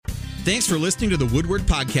Thanks for listening to the Woodward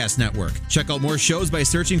Podcast Network. Check out more shows by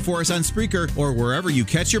searching for us on Spreaker or wherever you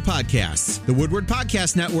catch your podcasts. The Woodward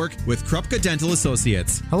Podcast Network with Krupka Dental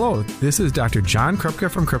Associates. Hello, this is Dr. John Krupka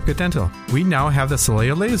from Krupka Dental. We now have the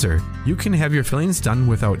Solea laser. You can have your fillings done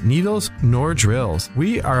without needles nor drills.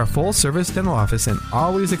 We are a full-service dental office and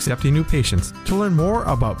always accepting new patients. To learn more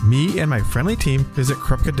about me and my friendly team, visit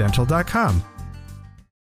KrupkaDental.com.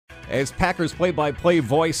 As Packers play-by-play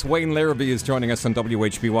voice, Wayne Larrabee is joining us on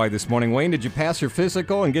WHBY this morning. Wayne, did you pass your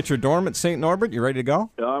physical and get your dorm at St. Norbert? You ready to go?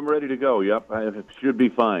 I'm ready to go, yep. I should be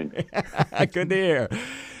fine. Good to hear.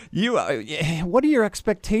 What are your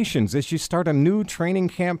expectations as you start a new training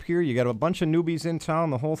camp here? You got a bunch of newbies in town,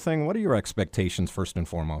 the whole thing. What are your expectations first and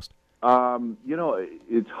foremost?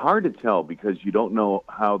 It's hard to tell because you don't know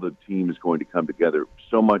how the team is going to come together.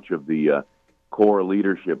 So much of the core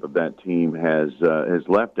leadership of that team has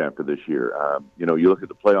left after this year. You look at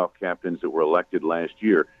the playoff captains that were elected last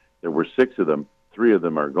year. There were 6 of them. 3 of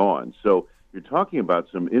them are gone. So you're talking about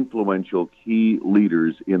some influential key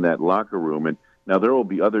leaders in that locker room. And now there will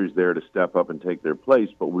be others there to step up and take their place,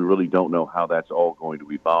 but we really don't know how that's all going to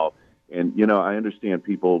evolve. And, I understand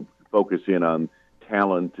people focus in on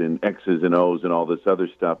talent and X's and O's and all this other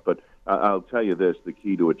stuff, but I'll tell you this, the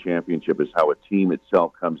key to a championship is how a team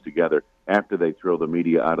itself comes together after they throw the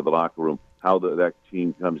media out of the locker room, how that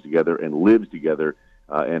team comes together and lives together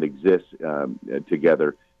and exists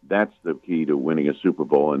together. That's the key to winning a Super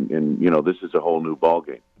Bowl, and this is a whole new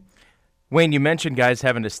ballgame. Wayne, you mentioned guys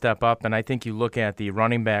having to step up, and I think you look at the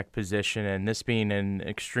running back position and this being an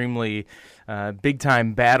extremely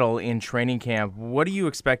big-time battle in training camp. What are you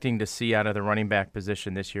expecting to see out of the running back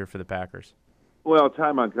position this year for the Packers? Well,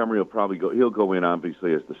 Ty Montgomery will probably he'll go in,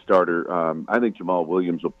 obviously, as the starter. I think Jamal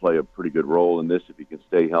Williams will play a pretty good role in this if he can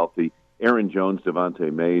stay healthy. Aaron Jones,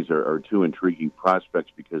 Devontae Mays are 2 intriguing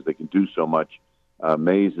prospects because they can do so much.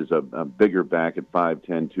 Mays is a bigger back at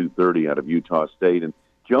 5'10", 230 out of Utah State. And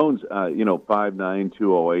Jones, 5'9",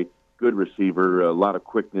 208, good receiver, a lot of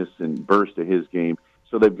quickness and burst to his game.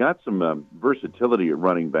 So they've got some versatility at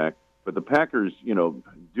running back. But the Packers,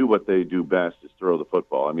 do what they do best is throw the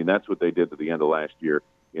football. I mean, that's what they did at the end of last year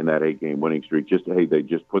in that 8-game winning streak. They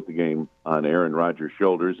just put the game on Aaron Rodgers'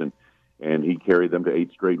 shoulders, and he carried them to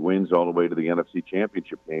 8 straight wins all the way to the NFC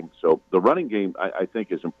Championship game. So the running game, I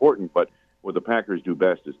think, is important, but what the Packers do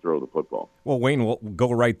best is throw the football. Well, Wayne, we'll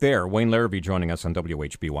go right there. Wayne Larrabee joining us on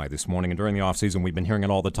WHBY this morning, and during the offseason, we've been hearing it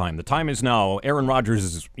all the time. The time is now. Aaron Rodgers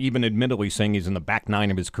is even admittedly saying he's in the back 9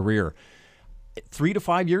 of his career. 3 to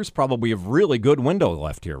 5 years probably of really good window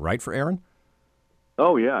left here, right, for Aaron?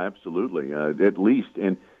 Oh, yeah, absolutely, at least.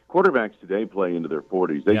 And quarterbacks today play into their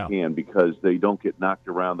 40s. They can because they don't get knocked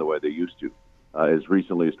around the way they used to as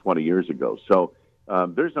recently as 20 years ago. So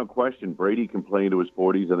there's no question Brady can play into his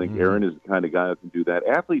 40s. I think Aaron is the kind of guy who can do that.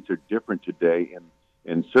 Athletes are different today,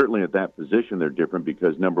 and certainly at that position they're different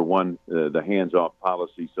because, number one, the hands-off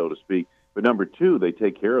policy, so to speak. But number two, they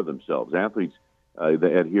take care of themselves. Athletes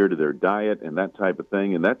they adhere to their diet and that type of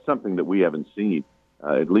thing, and that's something that we haven't seen,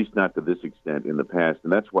 at least not to this extent in the past,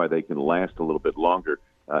 and that's why they can last a little bit longer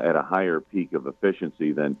at a higher peak of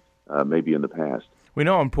efficiency than maybe in the past. We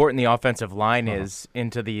know how important the offensive line is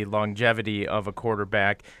into the longevity of a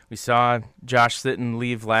quarterback. We saw Josh Sitton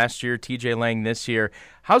leave last year, TJ Lang this year.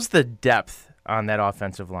 How's the depth on that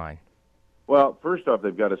offensive line? Well, first off,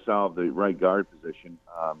 they've got to solve the right guard position.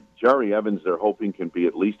 Jari Evans, they're hoping, can be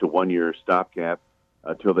at least a 1-year stopgap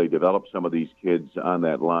until they develop some of these kids on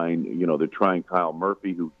that line. They're trying Kyle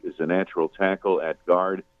Murphy, who is a natural tackle at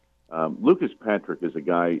guard. Lucas Patrick is a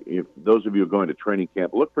guy, if those of you are going to training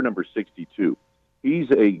camp, look for number 62.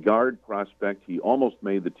 He's a guard prospect. He almost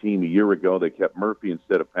made the team a year ago. They kept Murphy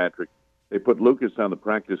instead of Patrick. They put Lucas on the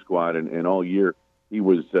practice squad, and all year he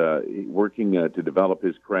was working to develop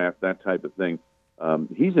his craft, that type of thing.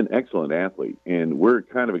 He's an excellent athlete, and we're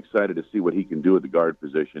kind of excited to see what he can do at the guard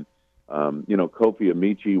position. Kofi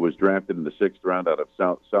Amici was drafted in the 6th round out of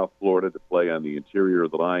South Florida to play on the interior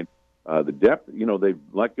of the line. The depth, they've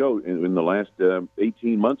let go in the last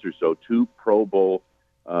 18 months or so, 2 Pro Bowl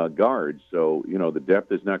guards. So, the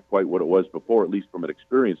depth is not quite what it was before, at least from an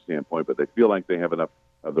experience standpoint, but they feel like they have enough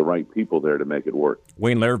of the right people there to make it work.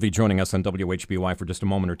 Wayne Larrabee joining us on WHBY for just a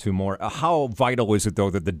moment or two more. How vital is it,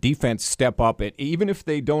 though, that the defense step up, even if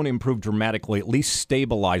they don't improve dramatically, at least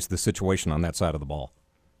stabilize the situation on that side of the ball?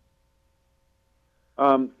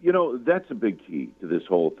 That's a big key to this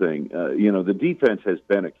whole thing. The defense has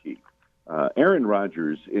been a key. Aaron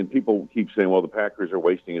Rodgers, and people keep saying, well, the Packers are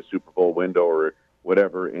wasting a Super Bowl window or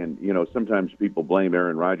whatever, and, sometimes people blame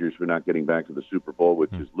Aaron Rodgers for not getting back to the Super Bowl,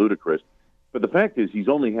 which is ludicrous. But the fact is he's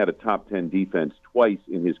only had a top 10 defense twice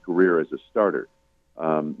in his career as a starter.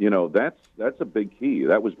 That's a big key.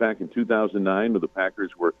 That was back in 2009 when the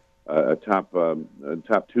Packers were a top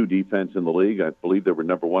two defense in the league. I believe they were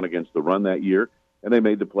number one against the run that year, and they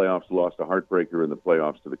made the playoffs, lost a heartbreaker in the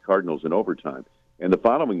playoffs to the Cardinals in overtime. And the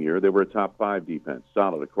following year, they were a top five defense,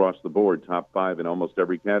 solid across the board, top five in almost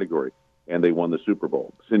every category, and they won the Super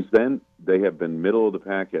Bowl. Since then, they have been middle of the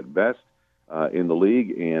pack at best in the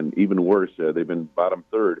league, and even worse, they've been bottom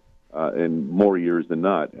third in more years than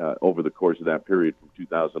not over the course of that period from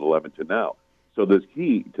 2011 to now. So the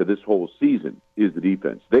key to this whole season is the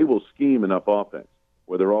defense. They will scheme enough offense,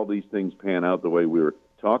 whether all these things pan out the way we were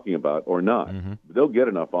talking about or not. Mm-hmm. They'll get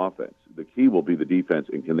enough offense. The key will be the defense,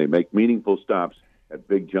 and can they make meaningful stops at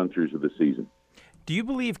big junctures of the season. Do you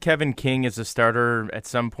believe Kevin King is a starter at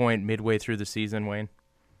some point midway through the season, Wayne?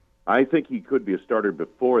 I think he could be a starter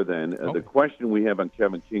before then. The question we have on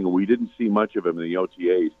Kevin King, we didn't see much of him in the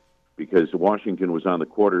OTAs because Washington was on the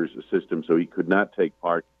quarters system, so he could not take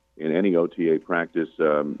part in any OTA practice,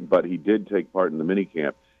 but he did take part in the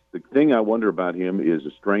minicamp. The thing I wonder about him is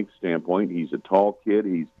a strength standpoint. He's a tall kid.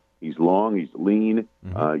 He's long. He's lean.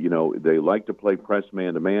 Mm-hmm. They like to play press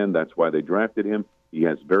man-to-man. That's why they drafted him. He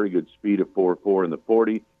has very good speed of 4.4 in the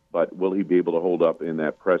 40, but will he be able to hold up in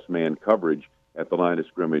that press man coverage at the line of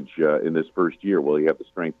scrimmage in this first year? Will he have the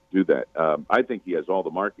strength to do that? I think he has all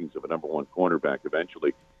the markings of a number one cornerback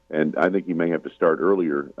eventually, and I think he may have to start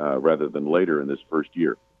earlier rather than later in this first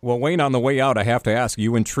year. Well, Wayne, on the way out, I have to ask, are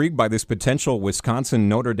you intrigued by this potential Wisconsin,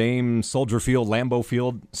 Notre Dame, Soldier Field, Lambeau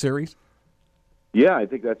Field series? Yeah, I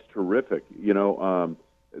think that's terrific.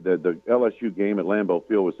 The LSU game at Lambeau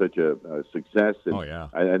Field was such a success.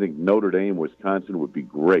 And I think Notre Dame, Wisconsin would be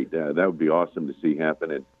great. That would be awesome to see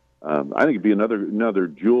happen. And I think it'd be another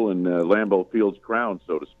jewel in Lambeau Field's crown,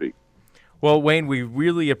 so to speak. Well, Wayne, we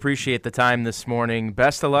really appreciate the time this morning.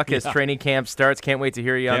 Best of luck as training camp starts. Can't wait to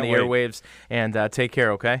hear you on the airwaves. And take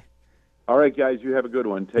care, okay? All right, guys, you have a good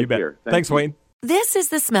one. Take care. Thanks, Wayne. This is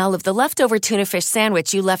the smell of the leftover tuna fish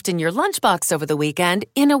sandwich you left in your lunchbox over the weekend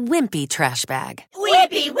in a wimpy trash bag.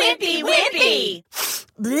 Wimpy, wimpy, wimpy!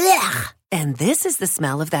 Blech! And this is the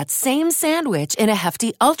smell of that same sandwich in a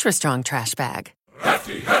Hefty Ultra Strong trash bag.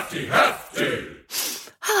 Hefty, hefty, hefty!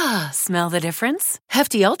 Smell the difference?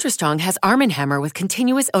 Hefty Ultra Strong has Arm & Hammer with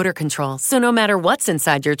continuous odor control, so no matter what's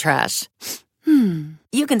inside your trash,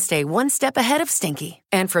 you can stay one step ahead of stinky.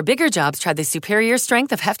 And for bigger jobs, try the superior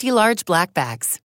strength of Hefty Large Black Bags.